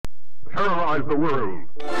terrorize the world.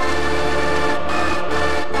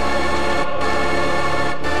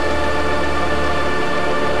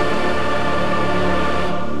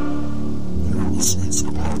 You're listening to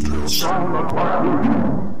the podcast on the Black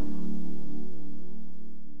Lagoon.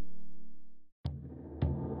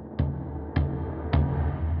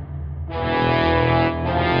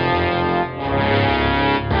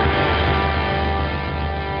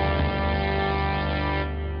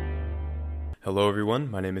 Hello everyone,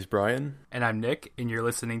 my name is Brian. And I'm Nick, and you're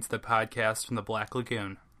listening to the podcast from the Black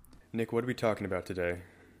Lagoon. Nick, what are we talking about today?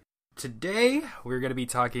 Today, we're going to be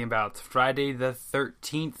talking about Friday the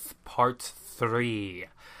 13th, Part 3,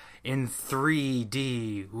 in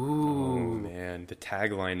 3D. Ooh. Oh man, the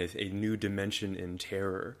tagline is a new dimension in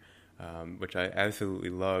terror, which I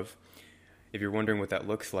absolutely love. If you're wondering what that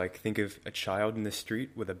looks like, think of a child in the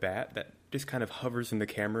street with a bat that just kind of hovers in the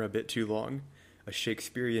camera a bit too long. A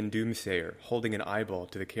Shakespearean doomsayer holding an eyeball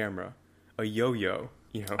to the camera, a yo-yo,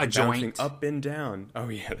 a bouncing joint up and down. Oh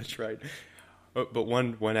yeah, that's right. But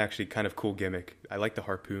one actually kind of cool gimmick. I like the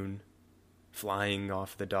harpoon flying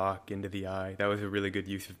off the dock into the eye. That was a really good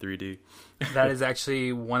use of 3D. That is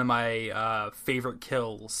actually one of my favorite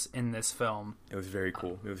kills in this film. It was very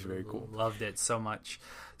cool. It was very cool. Loved it so much.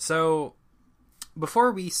 So,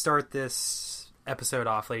 before we start this episode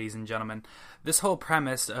off, ladies and gentlemen, this whole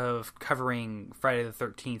premise of covering Friday the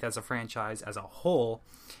 13th as a franchise as a whole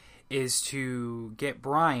is to get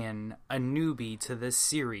Brian, a newbie to this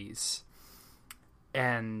series,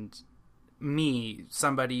 and me,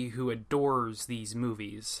 somebody who adores these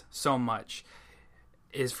movies so much,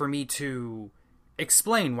 is for me to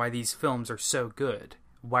explain why these films are so good,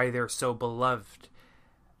 why they're so beloved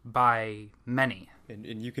by many.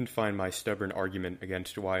 And you can find my stubborn argument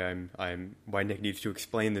against why why Nick needs to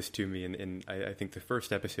explain this to me in I think the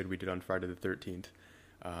first episode we did on Friday the 13th.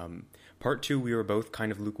 Part 2 we were both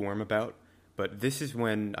kind of lukewarm about, but this is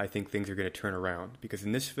when I think things are going to turn around, because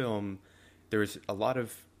in this film there were a lot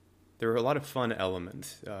of fun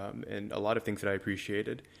elements and a lot of things that I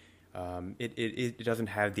appreciated. It doesn't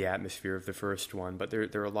have the atmosphere of the first one, but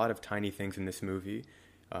there are a lot of tiny things in this movie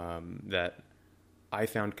that I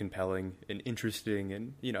found compelling and interesting,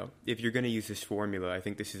 and if you're going to use this formula, I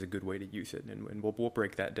think this is a good way to use it, and we'll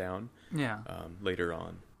break that down later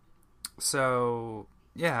on. So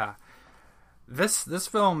yeah, this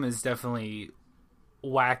film is definitely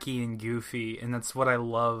wacky and goofy, and that's what I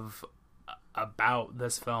love about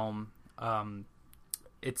this film.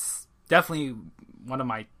 It's definitely one of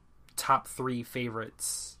my top 3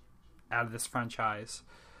 favorites out of this franchise,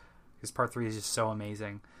 because Part 3 is just so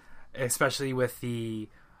amazing. Especially with the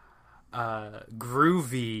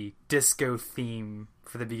groovy disco theme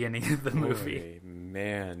for the beginning of the movie. Boy,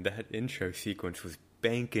 man, that intro sequence was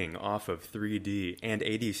banking off of 3D and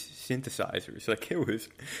 80s synthesizers. Like, it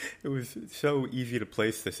was so easy to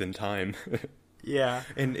place this in time. Yeah.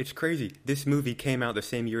 And it's crazy. This movie came out the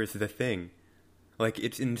same year as The Thing. Like,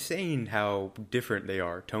 it's insane how different they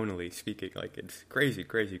are, tonally speaking. Like, it's crazy.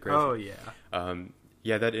 Oh, yeah.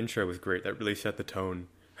 Yeah, that intro was great. That really set the tone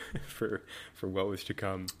for what was to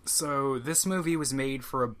come. So this movie was made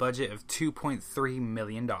for a budget of $2.3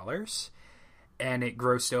 million, and it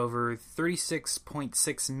grossed over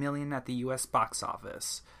 $36.6 million at the U.S. box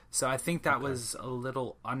office. So I think that was a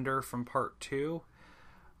little under from Part 2.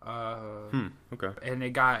 Okay. And it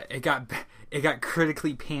got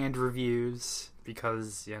critically panned reviews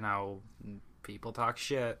because people talk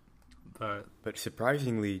shit. But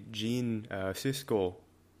surprisingly, Gene Siskel,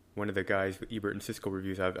 one of the guys with Ebert and Siskel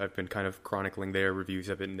reviews, I've been kind of chronicling their reviews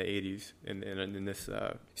of it in the 80s, and in this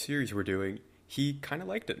series we're doing, he kind of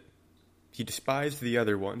liked it. He despised the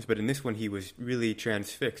other ones, but in this one he was really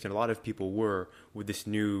transfixed, and a lot of people were, with this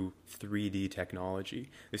new 3D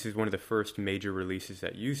technology. This is one of the first major releases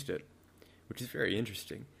that used it, which is very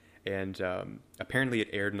interesting. And apparently it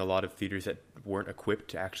aired in a lot of theaters that weren't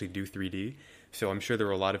equipped to actually do 3D, so I'm sure there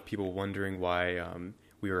were a lot of people wondering why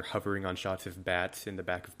we were hovering on shots of bats in the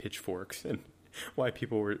back of pitchforks, and why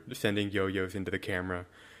people were sending yo-yos into the camera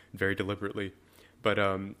very deliberately. But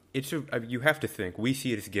you have to think, we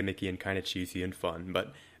see it as gimmicky and kind of cheesy and fun,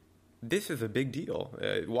 but this is a big deal.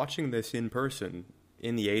 Watching this in person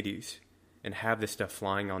in the 80s and have this stuff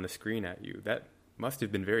flying on the screen at you, that must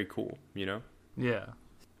have been very cool, Yeah.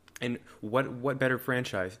 And what better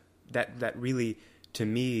franchise that really, to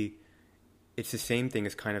me, it's the same thing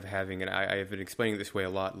as kind of having, and I have been explaining it this way a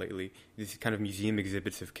lot lately, these kind of museum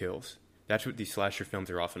exhibits of kills. That's what these slasher films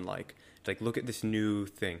are often like. It's like, look at this new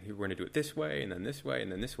thing. We're going to do it this way, and then this way,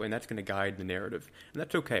 and then this way, and that's going to guide the narrative. And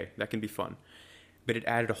that's okay. That can be fun. But it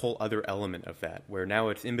added a whole other element of that, where now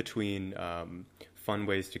it's in between fun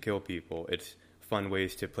ways to kill people. It's fun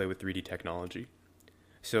ways to play with 3D technology.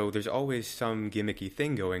 So there's always some gimmicky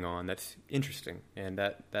thing going on that's interesting, and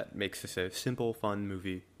that makes this a simple, fun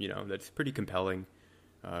movie, that's pretty compelling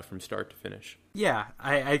from start to finish. Yeah,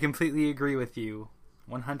 I completely agree with you,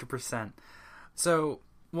 100%. So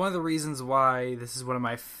one of the reasons why this is one of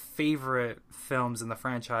my favorite films in the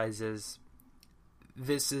franchise is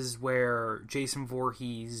this is where Jason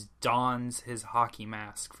Voorhees dons his hockey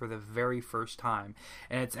mask for the very first time,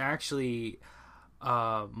 and it's actually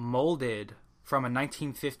molded from a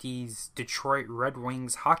 1950s Detroit Red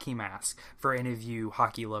Wings hockey mask, for any of you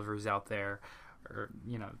hockey lovers out there, or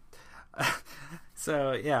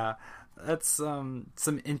so yeah, that's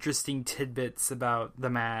some interesting tidbits about the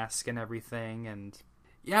mask and everything. And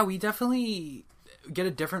yeah, we definitely get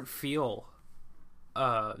a different feel,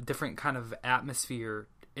 different kind of atmosphere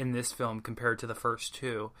in this film compared to the first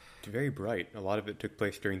two. It's very bright. A lot of it took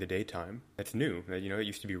place during the daytime. That's new. It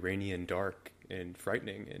used to be rainy and dark and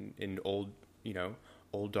frightening in old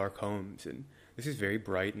dark homes, and this is very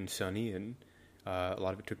bright and sunny, and a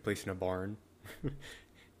lot of it took place in a barn.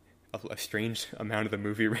 A strange amount of the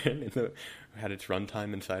movie had its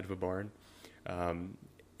runtime inside of a barn.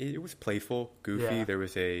 It was playful, goofy. Yeah. There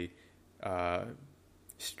was a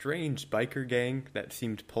strange biker gang that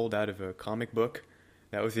seemed pulled out of a comic book.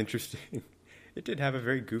 That was interesting. It did have a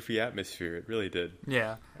very goofy atmosphere. It really did.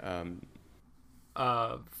 Yeah.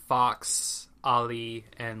 Fox, Ali,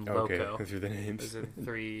 and Loco. Okay, those are the names. Those are the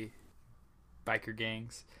three biker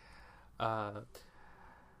gangs.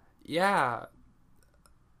 Yeah.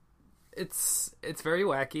 It's very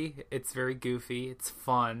wacky. It's very goofy. It's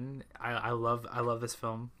fun. I love this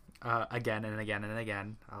film. Again and again and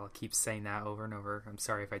again. I'll keep saying that over and over. I'm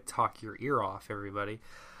sorry if I talk your ear off, everybody.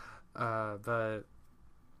 But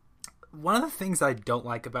one of the things I don't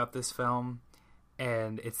like about this film,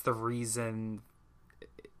 and it's the reason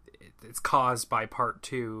it's caused by part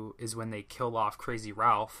 2, is when they kill off Crazy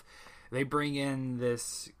Ralph. They bring in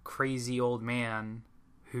this crazy old man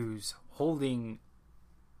who's holding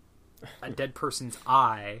a dead person's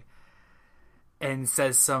eye and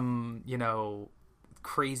says some,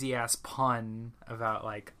 crazy ass pun about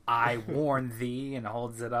like, I warn thee, and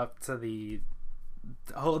holds it up to the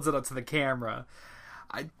camera.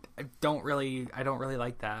 I don't really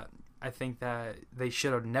like that. I think that they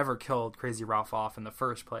should have never killed Crazy Ralph off in the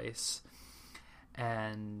first place,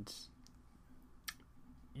 and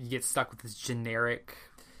you get stuck with this generic.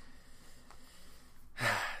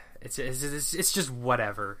 It's just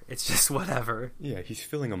whatever. It's just whatever. Yeah, he's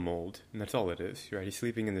filling a mold, and that's all it is, right? He's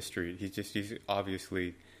sleeping in the street. He's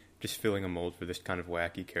obviously just filling a mold for this kind of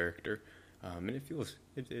wacky character, and it feels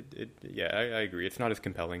yeah, I agree. It's not as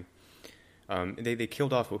compelling. They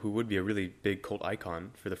killed off who would be a really big cult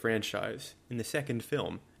icon for the franchise in the second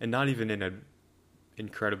film, and not even in an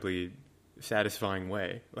incredibly satisfying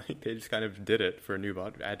way. Like, they just kind of did it for a new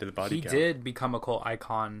add to the body count. He did become a cult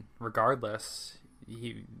icon regardless.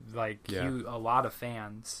 He a lot of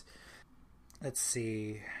fans. Let's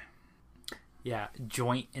see. Yeah,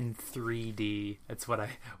 Joint in 3D. That's what I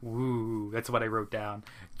wrote down.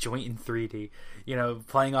 Joint in 3D.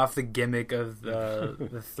 Playing off the gimmick of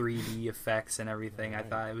the 3D effects and everything. Right.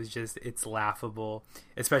 I thought it's laughable,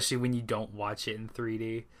 especially when you don't watch it in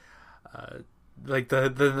 3D. Like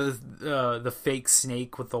the fake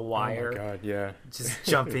snake with the wire. Oh my god, yeah. Just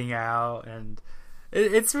jumping out, and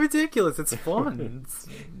it's ridiculous. It's fun.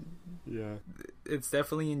 Yeah. It's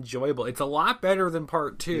definitely enjoyable. It's a lot better than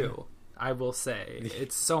part 2. Yeah. I will say.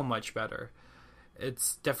 It's so much better.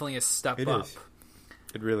 It's definitely a step up. It is.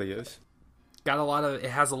 It really is. It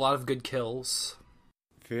has a lot of good kills.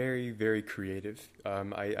 Very, very creative.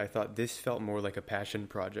 I thought this felt more like a passion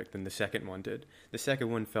project than the second one did. The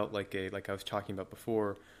second one felt like I was talking about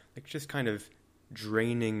before, like just kind of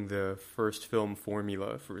draining the first film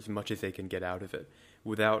formula for as much as they can get out of it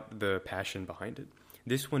without the passion behind it.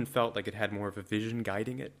 This one felt like it had more of a vision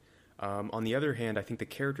guiding it. On the other hand, I think the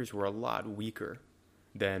characters were a lot weaker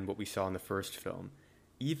than what we saw in the first film.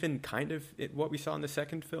 Even kind of what we saw in the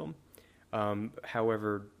second film.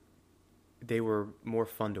 However, they were more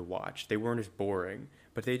fun to watch. They weren't as boring,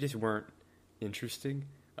 but they just weren't interesting.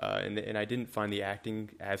 And I didn't find the acting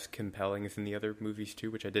as compelling as in the other movies too,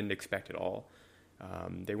 which I didn't expect at all.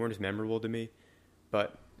 They weren't as memorable to me.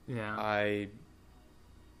 But yeah,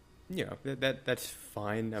 that's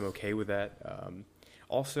fine. I'm okay with that.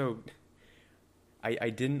 Also, I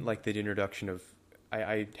didn't like the introduction of...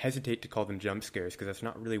 I hesitate to call them jump scares, because that's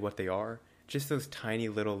not really what they are. Just those tiny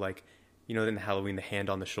little, in Halloween, the hand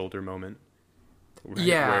on the shoulder moment. Right?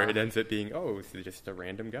 Yeah. Where it ends up being, it's just a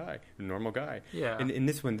random guy, a normal guy. Yeah. And in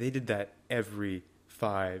this one, they did that every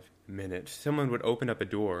 5 minutes. Someone would open up a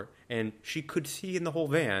door, and she could see in the whole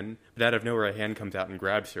van, but out of nowhere a hand comes out and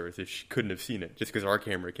grabs her as if she couldn't have seen it, just because our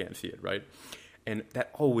camera can't see it, right? And that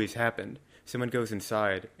always happened. Someone goes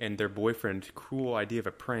inside, and their boyfriend's cruel idea of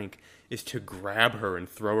a prank is to grab her and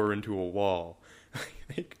throw her into a wall.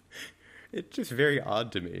 Like, it's just very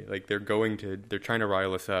odd to me. Like, they're trying to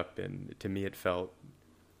rile us up, and to me it felt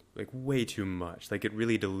like way too much. Like, it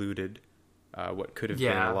really diluted what could have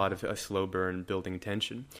been a lot of a slow burn building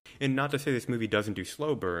tension. And not to say this movie doesn't do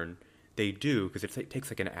slow burn. They do, because it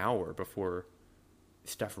takes like an hour before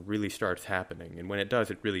stuff really starts happening. And when it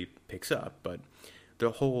does, it really picks up. But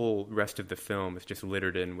the whole rest of the film is just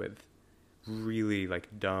littered in with really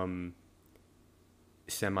like dumb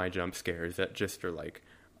semi-jump scares that just are like,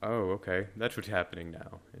 oh, okay, that's what's happening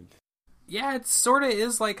now. Yeah, it sort of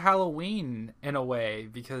is like Halloween in a way,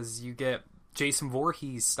 because you get Jason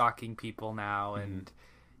Voorhees stalking people now, and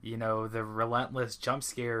you know, the relentless jump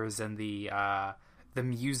scares and the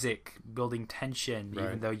music building tension, right,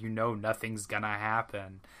 even though you know nothing's gonna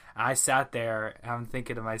happen. I sat there and I'm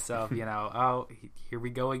thinking to myself, you know, oh, here we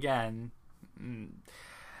go again.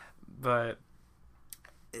 But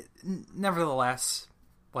nevertheless,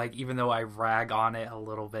 like, even though I rag on it a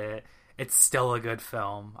little bit, it's still a good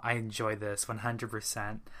film. I enjoy this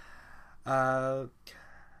 100%.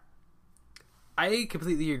 I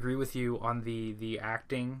completely agree with you on the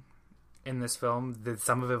acting in this film. That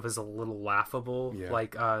some of it was a little laughable,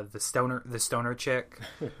 like the stoner chick,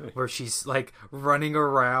 where she's like running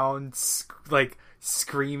around like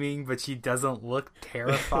screaming, but she doesn't look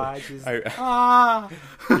terrified. She's Yeah, I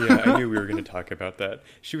knew we were going to talk about that.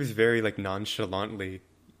 She was very like nonchalantly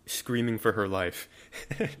screaming for her life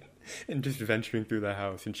and just venturing through the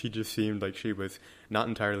house, and she just seemed like she was not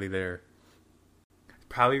entirely there.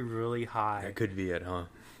 Probably really high. That could be it, huh?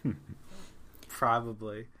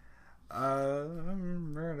 Probably.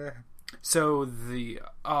 So the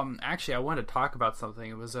actually, I wanted to talk about something.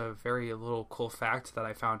 It was a little cool fact that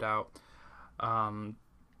I found out.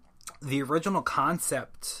 The original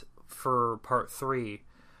concept for part 3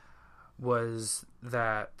 was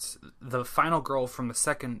that the final girl from the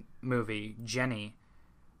second movie, Jenny,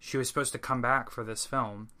 she was supposed to come back for this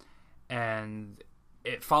film, and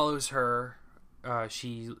it follows her.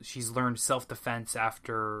 She's learned self-defense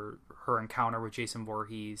after her encounter with Jason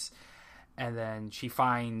Voorhees, and then she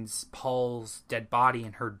finds Paul's dead body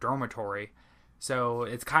in her dormitory. So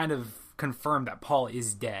it's kind of confirmed that Paul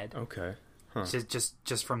is dead. Okay. Huh.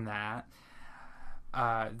 Just from that.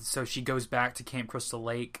 So she goes back to Camp Crystal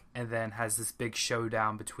Lake and then has this big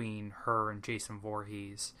showdown between her and Jason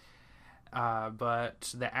Voorhees.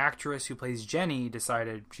 But the actress who plays Jenny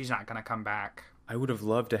decided she's not going to come back. I would have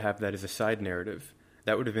loved to have that as a side narrative.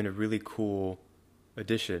 That would have been a really cool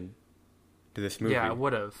addition to this movie. Yeah, it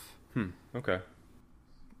would have. Okay.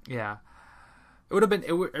 Yeah. It would have been.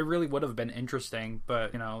 It really would have been interesting,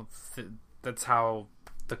 but you know, that's how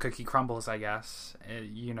the cookie crumbles, I guess.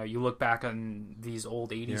 You know, you look back on these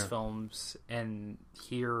old 80s films and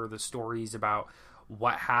hear the stories about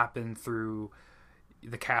what happened through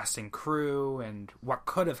the cast and crew and what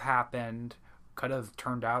could have happened, could have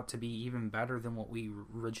turned out to be even better than what we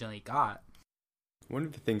originally got. One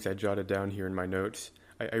of the things I jotted down here in my notes,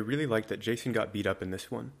 I really liked that Jason got beat up in this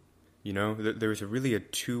one. You know, there was really a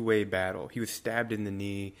two-way battle. He was stabbed in the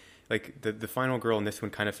knee. Like, the final girl in this one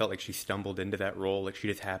kind of felt like she stumbled into that role, like she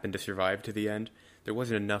just happened to survive to the end. There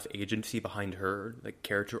wasn't enough agency behind her, like,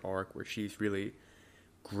 character arc where she's really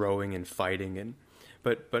growing and fighting.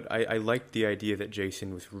 But I liked the idea that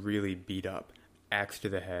Jason was really beat up. Axe to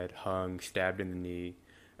the head, hung, stabbed in the knee.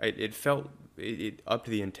 It felt, it upped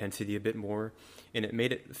the intensity a bit more, and it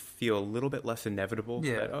made it feel a little bit less inevitable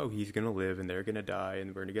that, oh, he's going to live and they're going to die and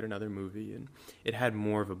we're going to get another movie. And it had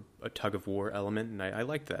more of a tug-of-war element, and I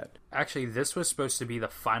liked that. Actually, this was supposed to be the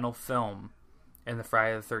final film in the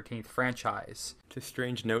Friday the 13th franchise. It's a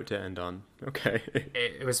strange note to end on. Okay.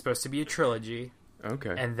 It was supposed to be a trilogy.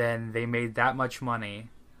 Okay. And then they made that much money,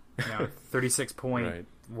 36 point right.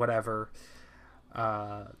 whatever,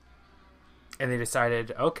 and they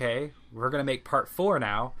decided, okay, we're going to make part 4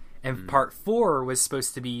 now. And part 4 was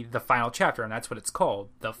supposed to be the final chapter, and that's what it's called,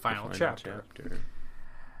 the final chapter.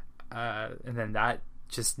 And then that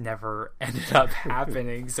just never ended up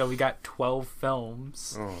happening. So we got 12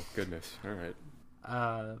 films. Oh, goodness. All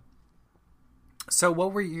right. So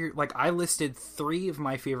what were your... Like, I listed 3 of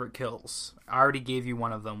my favorite kills. I already gave you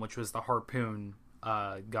one of them, which was the harpoon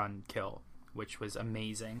gun kill, which was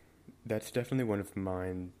amazing. That's definitely one of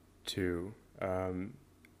mine, too.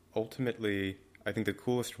 Ultimately, I think the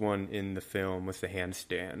coolest one in the film was the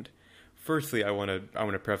handstand. Firstly, I want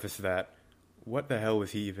to preface that what the hell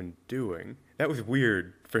was he even doing? That was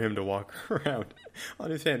weird for him to walk around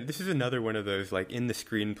on his hand. This is another one of those, like, in the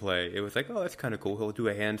screenplay, it was like, oh, that's kind of cool. He'll do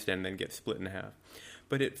a handstand and then get split in half.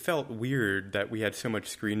 But it felt weird that we had so much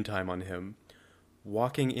screen time on him,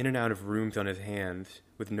 walking in and out of rooms on his hands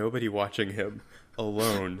with nobody watching him,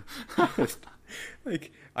 alone. Just,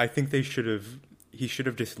 like, I think he should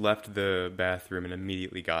have just left the bathroom and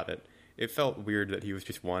immediately got it. It felt weird that he was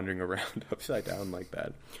just wandering around upside down like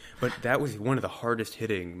that. But that was one of the hardest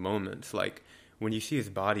hitting moments. Like, when you see his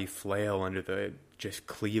body flail under the just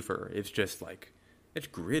cleaver, it's just like, it's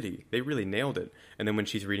gritty. They really nailed it. And then when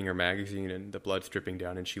she's reading her magazine and the blood's dripping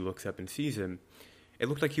down and she looks up and sees him, it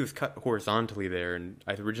looked like he was cut horizontally there. And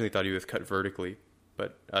I originally thought he was cut vertically,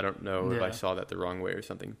 but I don't know if I saw that the wrong way or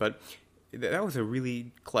something. But that was a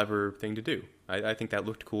really clever thing to do. I think that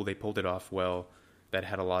looked cool. They pulled it off well. That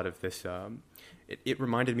had a lot of this, it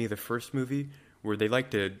reminded me of the first movie where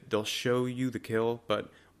they'll show you the kill, but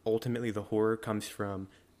ultimately the horror comes from,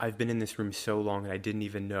 I've been in this room so long and I didn't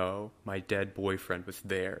even know my dead boyfriend was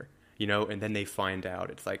there, you know, and then they find out.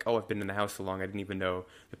 It's like, oh, I've been in the house so long I didn't even know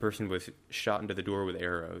the person was shot into the door with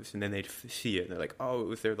arrows, and then they see it and they're like, oh, it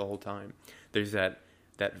was there the whole time. There's that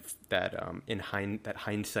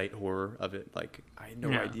hindsight horror of it, like, I had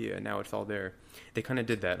no idea, and now it's all there. They kind of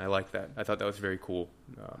did that, and I like that. I thought that was very cool.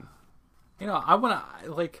 You know, I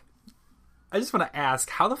just want to ask,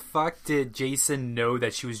 how the fuck did Jason know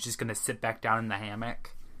that she was just going to sit back down in the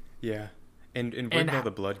hammock? Yeah. And where did all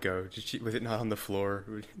the blood go? Was it not on the floor?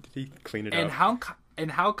 Did he clean it up?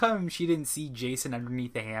 And how come she didn't see Jason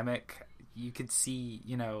underneath the hammock? You could see,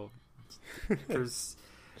 you know, there's...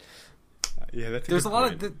 Yeah, there's a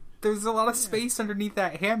lot of space underneath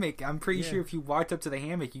that hammock. I'm pretty sure if you walked up to the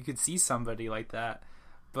hammock, you could see somebody like that.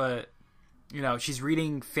 But, you know, she's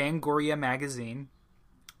reading Fangoria magazine,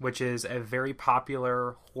 which is a very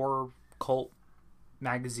popular horror cult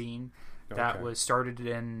magazine that was started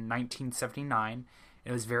in 1979.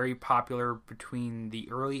 It was very popular between the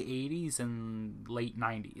early 80s and late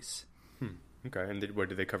 90s. Okay, and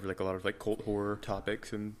did they cover like a lot of like cult horror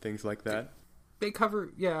topics and things like that? They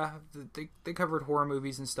covered horror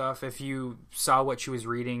movies and stuff. If you saw what she was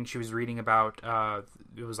reading about,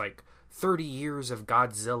 it was like 30 years of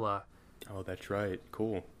Godzilla. Oh, that's right.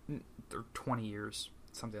 Cool. Or 20 years,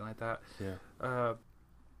 something like that. Yeah.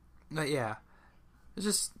 But yeah, it's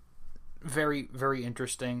just very, very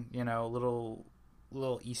interesting. You know, little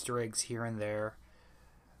Easter eggs here and there,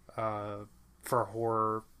 for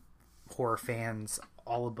horror fans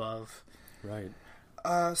all above. Right.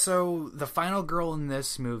 So the final girl in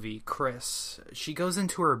this movie, Chris, she goes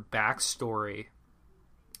into her backstory,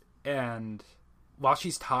 and while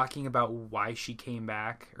she's talking about why she came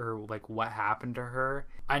back or like what happened to her,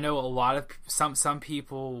 I know a lot of some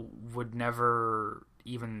people would never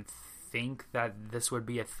even think that this would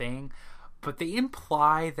be a thing, but they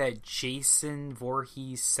imply that Jason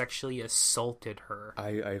Voorhees sexually assaulted her.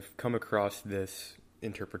 I've come across this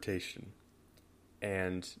interpretation,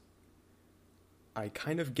 and I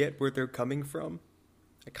kind of get where they're coming from.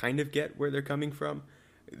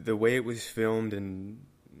 The way it was filmed and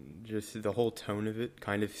just the whole tone of it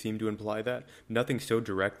kind of seemed to imply that. Nothing so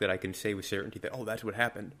direct that I can say with certainty that, oh, that's what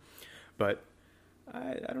happened. But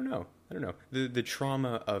I don't know. The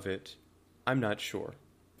trauma of it, I'm not sure.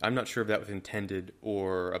 I'm not sure if that was intended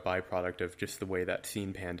or a byproduct of just the way that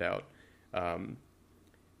scene panned out.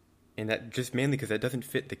 And that just mainly because that doesn't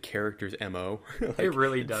fit the character's MO. Like, it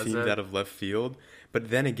really doesn't. It seems out of left field. But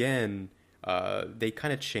then again, they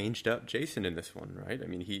kind of changed up Jason in this one, right? I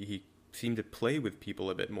mean, he seemed to play with people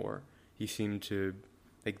a bit more. He seemed to,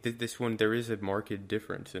 like, this one, there is a marked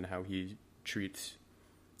difference in how he treats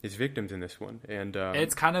his victims in this one. And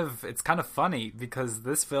it's kind of funny because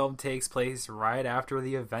this film takes place right after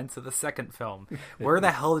the events of the second film. Where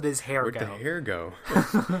the hell did his hair go? Where'd the hair go?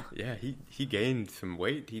 Yeah, he gained some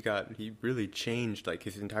weight. He really changed, like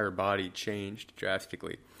his entire body changed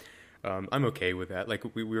drastically. I'm okay with that. Like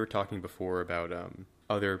we were talking before about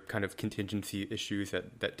other kind of contingency issues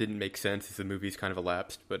that didn't make sense as the movie's kind of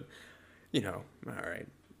elapsed, but you know, all right.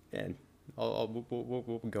 And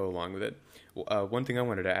we'll go along with it. One thing I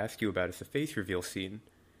wanted to ask you about is the face reveal scene.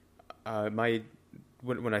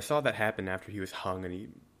 When I saw that happen after he was hung and he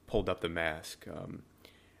pulled up the mask,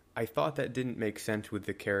 I thought that didn't make sense with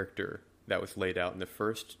the character that was laid out in the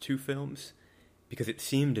first two films, because it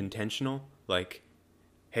seemed intentional, like,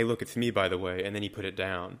 hey, look, it's me, by the way, and then he put it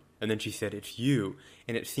down. And then she said, it's you.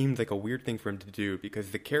 And it seemed like a weird thing for him to do,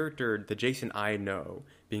 because the character, the Jason I know,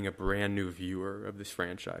 being a brand new viewer of this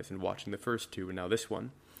franchise and watching the first two and now this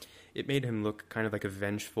one, it made him look kind of like a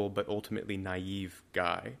vengeful but ultimately naive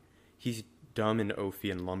guy. He's dumb and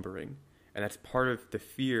oafy and lumbering. And that's part of the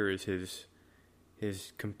fear, is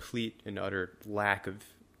his complete and utter lack of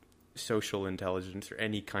social intelligence or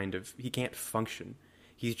any kind of... He can't function.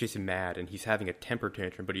 He's just mad, and he's having a temper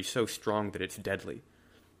tantrum, but he's so strong that it's deadly.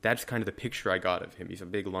 That's kind of the picture I got of him. He's a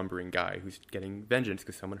big lumbering guy who's getting vengeance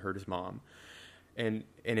because someone hurt his mom. And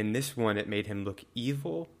in this one, it made him look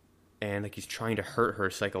evil and like he's trying to hurt her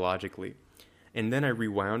psychologically. And then I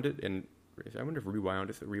rewound it, and I wonder if rewound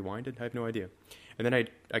is it rewinded? I have no idea. And then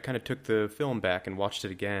I kind of took the film back and watched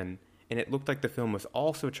it again, and it looked like the film was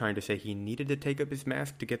also trying to say he needed to take up his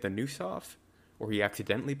mask to get the noose off, or he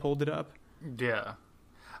accidentally pulled it up. Yeah.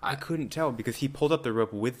 I couldn't tell because he pulled up the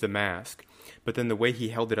rope with the mask, but then the way he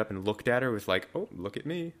held it up and looked at her was like, oh, look at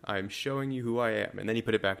me. I'm showing you who I am. And then he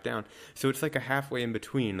put it back down. So it's like a halfway in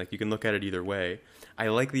between. Like, you can look at it either way. I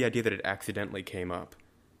like the idea that it accidentally came up.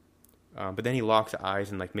 But then he locks eyes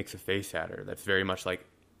and like makes a face at her. That's very much like,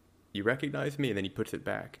 you recognize me? And then he puts it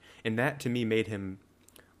back. And that to me made him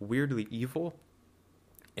weirdly evil.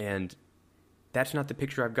 And that's not the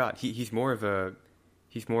picture I've got. He's more of a,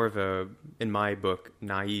 in my book,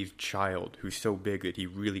 naive child who's so big that he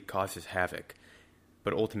really causes havoc.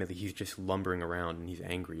 But ultimately, he's just lumbering around, and he's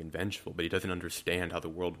angry and vengeful, but he doesn't understand how the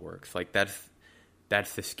world works. Like, that's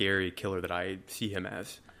the scary killer that I see him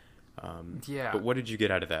as. Yeah. But what did you get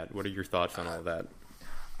out of that? What are your thoughts on all that?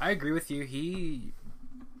 I agree with you.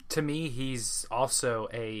 To me, he's also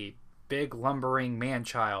a big lumbering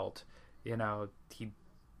man-child. You know, he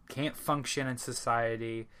can't function in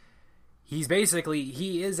society. He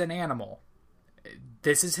is an animal.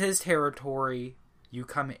 This is his territory. You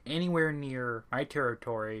come anywhere near my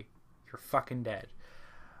territory, you're fucking dead.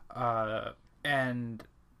 And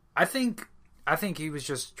I think he was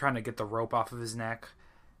just trying to get the rope off of his neck,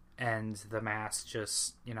 and the mask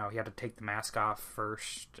just, he had to take the mask off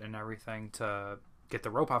first and everything to get the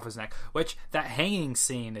rope off his neck, which that hanging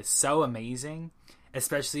scene is so amazing,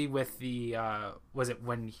 especially with the, as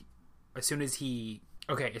soon as he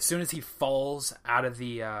falls out of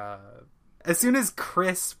the, as soon as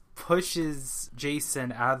Chris pushes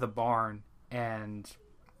Jason out of the barn and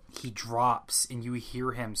he drops and you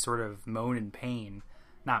hear him sort of moan in pain,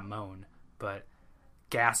 not moan, but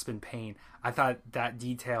gasp in pain. I thought that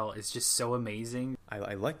detail is just so amazing.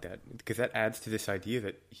 I like that because that adds to this idea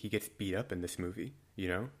that he gets beat up in this movie,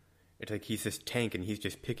 It's like he's this tank and he's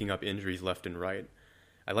just picking up injuries left and right.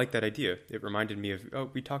 I like that idea. It reminded me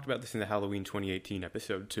of, we talked about this in the Halloween 2018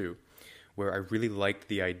 episode too, where I really liked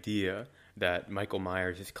the idea that Michael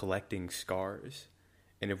Myers is collecting scars.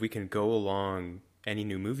 And if we can go along any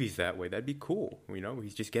new movies that way, that'd be cool.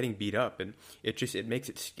 He's just getting beat up, and it makes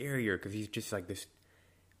it scarier because he's just like this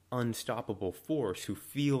unstoppable force who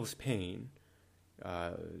feels pain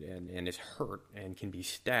and is hurt and can be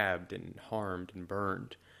stabbed and harmed and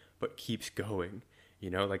burned, but keeps going.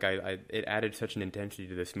 It added such an intensity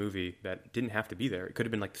to this movie that didn't have to be there. It could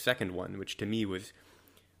have been like the second one, which to me was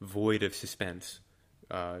void of suspense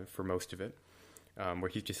for most of it, where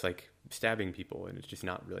he's just like stabbing people, and it's just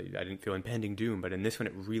not really, I didn't feel impending doom. But in this one,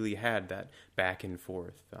 it really had that back and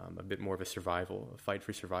forth, a bit more of a fight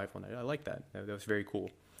for survival, and I like that. That was very cool.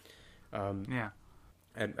 Yeah.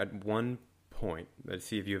 At one point, let's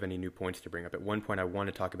see if you have any new points to bring up. At one point, I want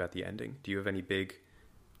to talk about the ending. Do you have any big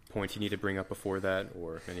points you need to bring up before that,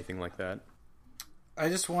 or anything like that? I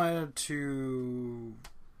just wanted to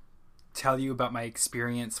tell you about my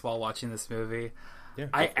experience while watching this movie. Yeah,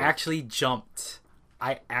 I actually jumped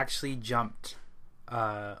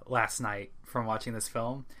last night from watching this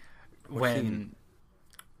film when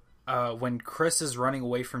Chris is running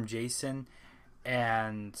away from Jason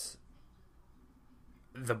and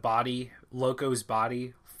the body, Loco's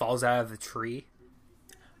body, falls out of the tree.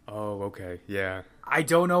 Oh, okay, yeah. I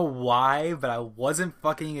don't know why, but I wasn't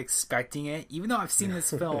fucking expecting it. Even though I've seen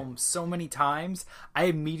this film so many times, I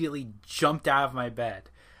immediately jumped out of my bed.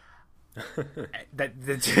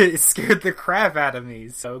 It scared the crap out of me.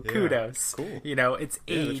 So yeah, kudos. Cool. It's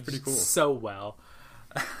aged pretty cool. so well.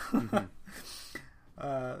 Mm-hmm.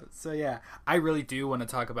 So yeah, I really do want to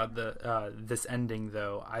talk about this ending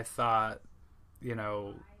though. I thought,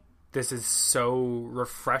 this is so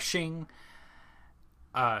refreshing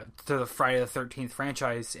to the Friday the 13th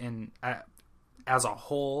franchise as a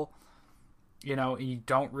whole. You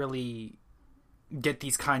don't really get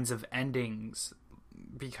these kinds of endings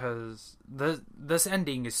because this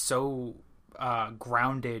ending is so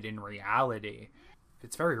grounded in reality.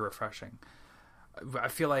 It's very refreshing. I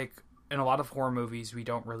feel like in a lot of horror movies, we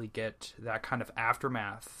don't really get that kind of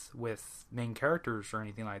aftermath with main characters or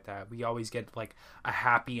anything like that. We always get like a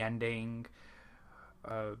happy ending.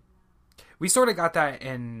 We sort of got that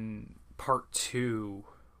in part 2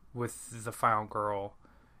 with the final girl.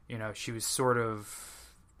 she was sort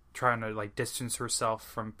of trying to like distance herself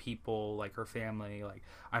from people like her family, like,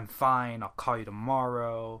 I'm fine, I'll call you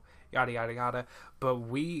tomorrow, yada yada yada. But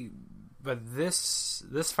this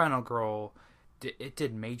final girl, it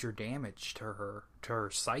did major damage to her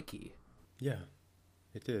psyche. Yeah,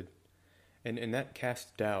 it did. And that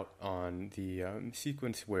cast doubt on the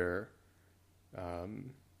sequence where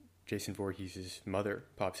Jason Voorhees' mother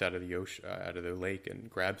pops out of the ocean, out of the lake, and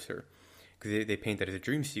grabs her. Because they paint that as a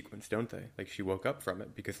dream sequence, don't they? Like, she woke up from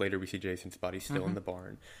it, because later we see Jason's body still in the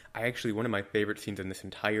barn. One of my favorite scenes in this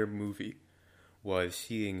entire movie was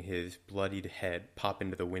seeing his bloodied head pop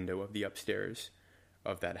into the window of the upstairs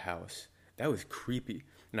of that house. That was creepy.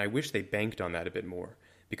 And I wish they banked on that a bit more,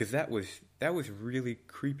 because that was really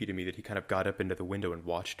creepy to me, that he kind of got up into the window and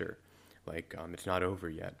watched her. Like, it's not over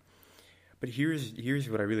yet. But here's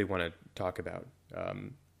what I really want to talk about.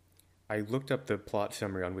 I looked up the plot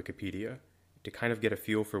summary on Wikipedia to kind of get a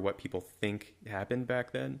feel for what people think happened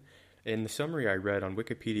back then. In the summary I read on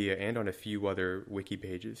Wikipedia and on a few other wiki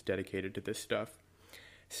pages dedicated to this stuff,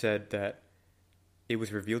 said that it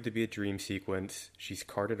was revealed to be a dream sequence, she's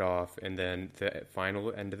carted off, and then the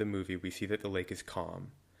final end of the movie, we see that the lake is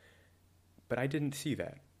calm. But I didn't see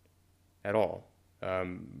that at all.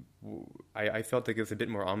 I felt like it was a bit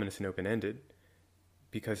more ominous and open-ended,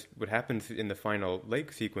 because what happens in the final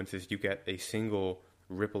lake sequence is you get a single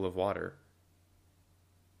ripple of water.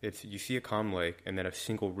 You see a calm lake, and then a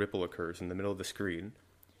single ripple occurs in the middle of the screen,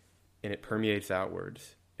 and it permeates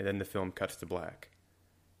outwards, and then the film cuts to black.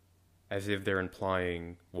 As if they're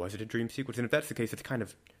implying, was it a dream sequence? And if that's the case, it's kind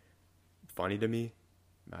of funny to me,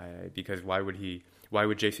 because why would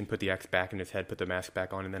Jason put the axe back in his head, put the mask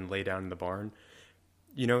back on, and then lay down in the barn?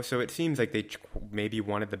 So it seems like they maybe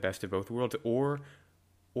wanted the best of both worlds, or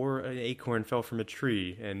an acorn fell from a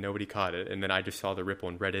tree and nobody caught it, and then I just saw the ripple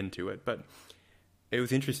and read into it. But it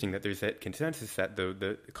was interesting that there's that consensus that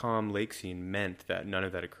the calm lake scene meant that none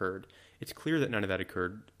of that occurred. It's clear that none of that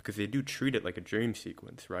occurred because they do treat it like a dream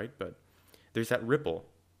sequence, right? But there's that ripple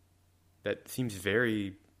that seems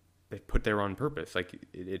they put there on purpose. Like,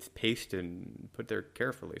 it's paced and put there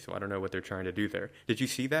carefully, so I don't know what they're trying to do there. Did you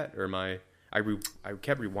see that, or I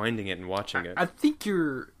kept rewinding it and watching it. I think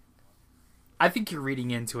you're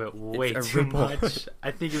reading into it way too much.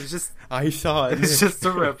 I think it was just... I saw it. It's just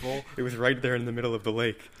a ripple. It was right there in the middle of the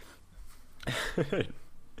lake.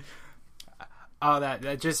 Oh,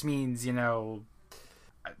 that just means, I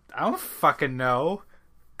don't fucking know.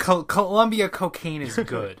 Columbia cocaine is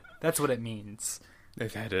good. That's what it means.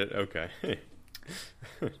 Is that it? Okay.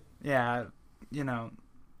 Yeah,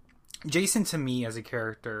 Jason, to me as a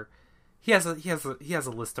character, he has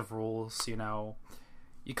a list of rules.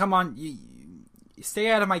 You come on, you stay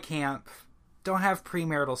out of my camp. Don't have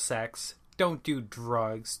premarital sex. Don't do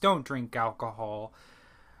drugs. Don't drink alcohol.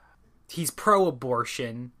 He's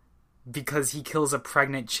pro-abortion because he kills a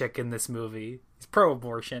pregnant chick in this movie. He's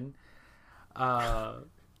pro-abortion.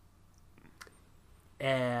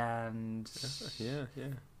 And yeah.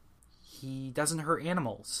 He doesn't hurt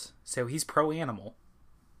animals, so he's pro-animal.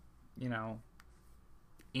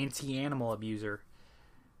 Anti-animal abuser.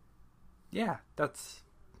 Yeah, that's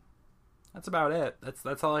about it.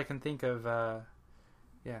 That's all I can think of.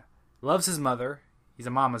 Yeah, loves his mother. He's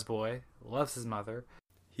a mama's boy. Loves his mother.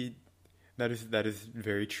 That is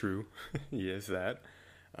very true. He is that.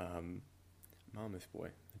 Mama's boy.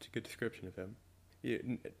 That's a good description of him. Yeah,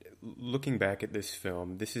 looking back at this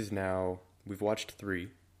film, we've watched 3.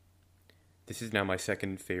 This is now my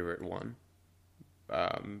second favorite one.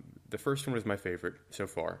 The first one was my favorite so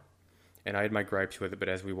far, and I had my gripes with it, but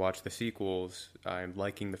as we watch the sequels, I'm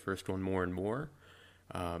liking the first one more and more.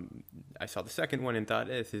 I saw the second one and thought,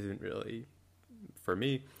 this isn't really for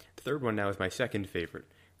me. The third one now is my second favorite.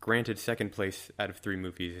 Granted, second place out of 3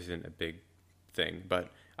 movies isn't a big thing,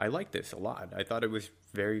 but I like this a lot. I thought it was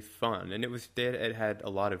very fun, and it had a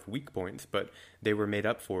lot of weak points, but they were made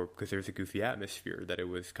up for because there's a goofy atmosphere that it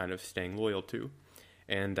was kind of staying loyal to,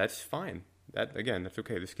 and that's fine. That's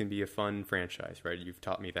okay. This can be a fun franchise, right? You've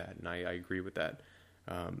taught me that, and I agree with that.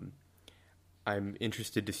 I'm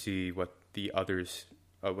interested to see what the other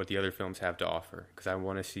films have to offer, because I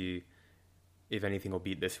want to see if anything will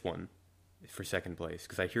beat this one for second place,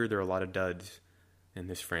 because I hear there are a lot of duds in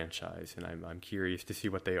this franchise, and I'm curious to see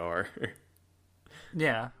what they are.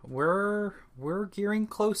 Yeah, we're gearing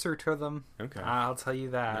closer to them. Okay, I'll tell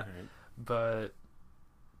you that. Right. But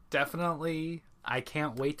definitely, I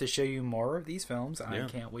can't wait to show you more of these films. Yeah. I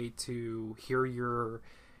can't wait to hear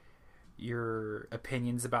your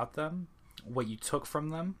opinions about them, what you took from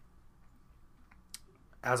them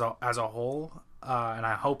as a whole, and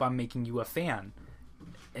I hope I'm making you a fan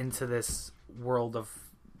into this world of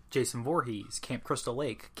Jason Voorhees, Camp Crystal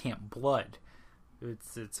Lake, Camp Blood.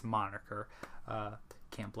 It's a moniker,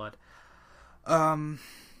 Camp Blood.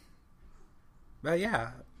 But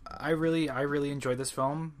yeah, I really enjoyed this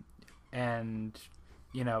film, and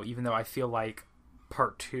even though I feel like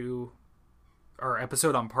part 2, our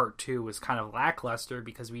episode on part 2 was kind of lackluster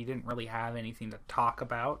because we didn't really have anything to talk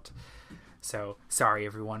about. So sorry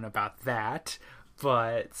everyone about that,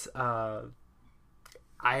 but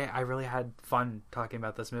I really had fun talking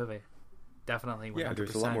about this movie. Definitely, 100%. Yeah,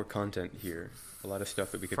 there's a lot more content here, a lot of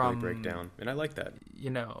stuff that we could really break down, and I like that.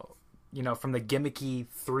 From the gimmicky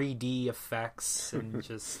 3D effects and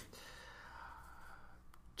just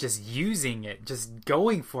using it, just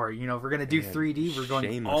going for it. We're going to do 3D. We're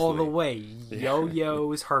going all the way.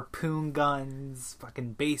 Yo-yos, harpoon guns,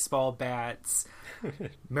 fucking baseball bats,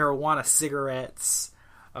 marijuana cigarettes.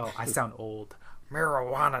 Oh, I sound old.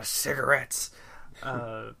 Marijuana cigarettes.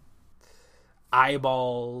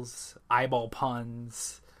 Eyeballs, eyeball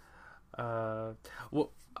puns.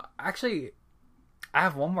 Well, actually, I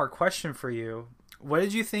have one more question for you. What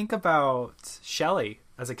did you think about Shelley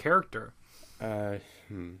as a character? I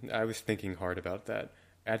was thinking hard about that.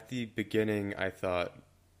 At the beginning, I thought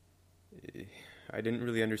I didn't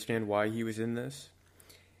really understand why he was in this.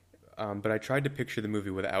 But I tried to picture the movie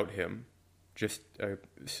without him. Just a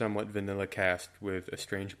somewhat vanilla cast with a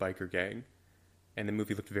strange biker gang. And the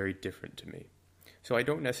movie looked very different to me. So I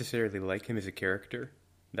don't necessarily like him as a character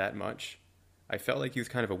that much. I felt like he was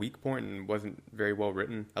kind of a weak point and wasn't very well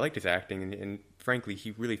written. I liked his acting, and frankly,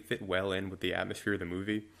 he really fit well in with the atmosphere of the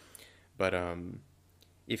movie. But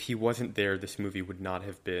if he wasn't there, this movie would not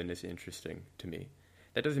have been as interesting to me.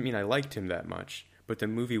 That doesn't mean I liked him that much, but the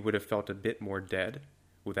movie would have felt a bit more dead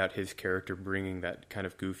without his character bringing that kind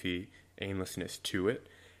of goofy aimlessness to it.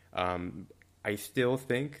 I still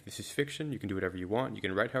think this is fiction. You can do whatever you want. You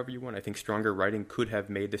can write however you want. I think stronger writing could have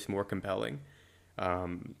made this more compelling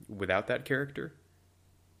without that character.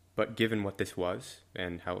 But given what this was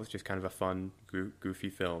and how it was just kind of a fun,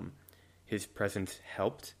 goofy film, his presence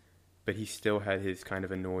helped, but he still had his kind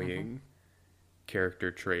of annoying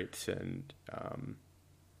character traits. And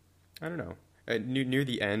I don't know. Near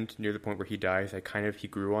the end, near the point where he dies, he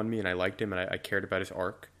grew on me and I liked him and I cared about his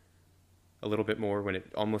arc a little bit more when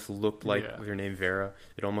it almost looked like, with her name Vera,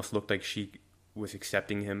 it almost looked like she was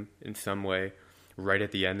accepting him in some way right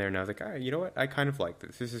at the end there. And I was like, all right, you know what? I kind of like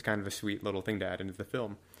this. This is kind of a sweet little thing to add into the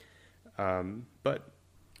film. And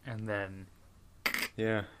then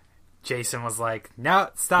Jason was like, no,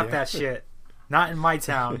 stop that shit. Not in my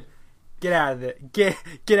town. Get out of it.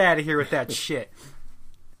 Get out of here with that shit.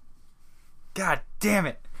 God damn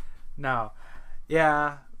it. No.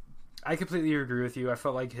 Yeah. I completely agree with you. I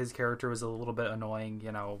felt like his character was a little bit annoying,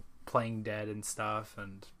 playing dead and stuff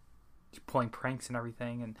and pulling pranks and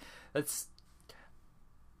everything. And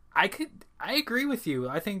I agree with you.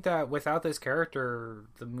 I think that without this character,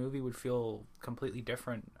 the movie would feel completely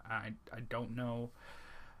different. I don't know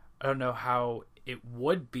how it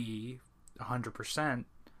would be 100%,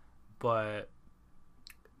 but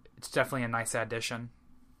it's definitely a nice addition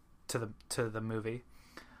to the movie.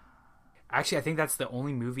 Actually, I think that's the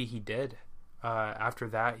only movie he did. After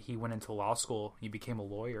that, he went into law school. He became a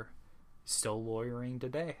lawyer. Still lawyering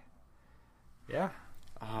today. Yeah.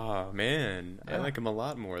 Ah, man. Yeah. I like him a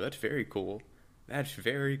lot more. That's very cool.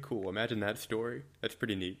 Imagine that story. That's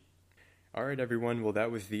pretty neat. All right, everyone. Well, that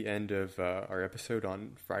was the end of our episode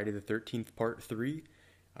on Friday the 13th, Part 3.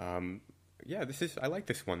 I like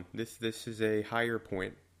this one. This is a higher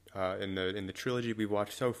point in the trilogy we've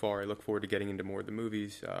watched so far. I look forward to getting into more of the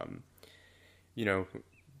movies.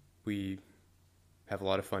 We have a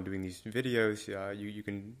lot of fun doing these videos. You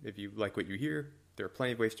can, if you like what you hear, there are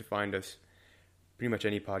plenty of ways to find us. Pretty much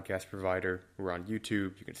any podcast provider. We're on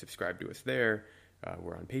YouTube. You can subscribe to us there.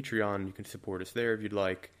 We're on Patreon. You can support us there if you'd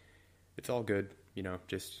like. It's all good. We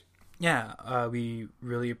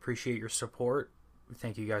really appreciate your support.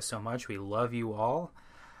 Thank you guys so much. We love you all.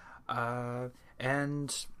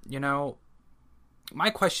 And my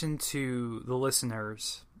question to the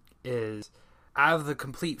listeners is, out of the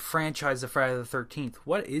complete franchise of Friday the 13th,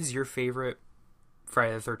 what is your favorite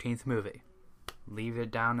Friday the 13th movie? Leave it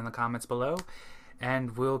down in the comments below,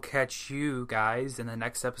 and we'll catch you guys in the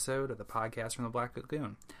next episode of the podcast from the Black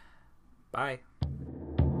Lagoon. Bye.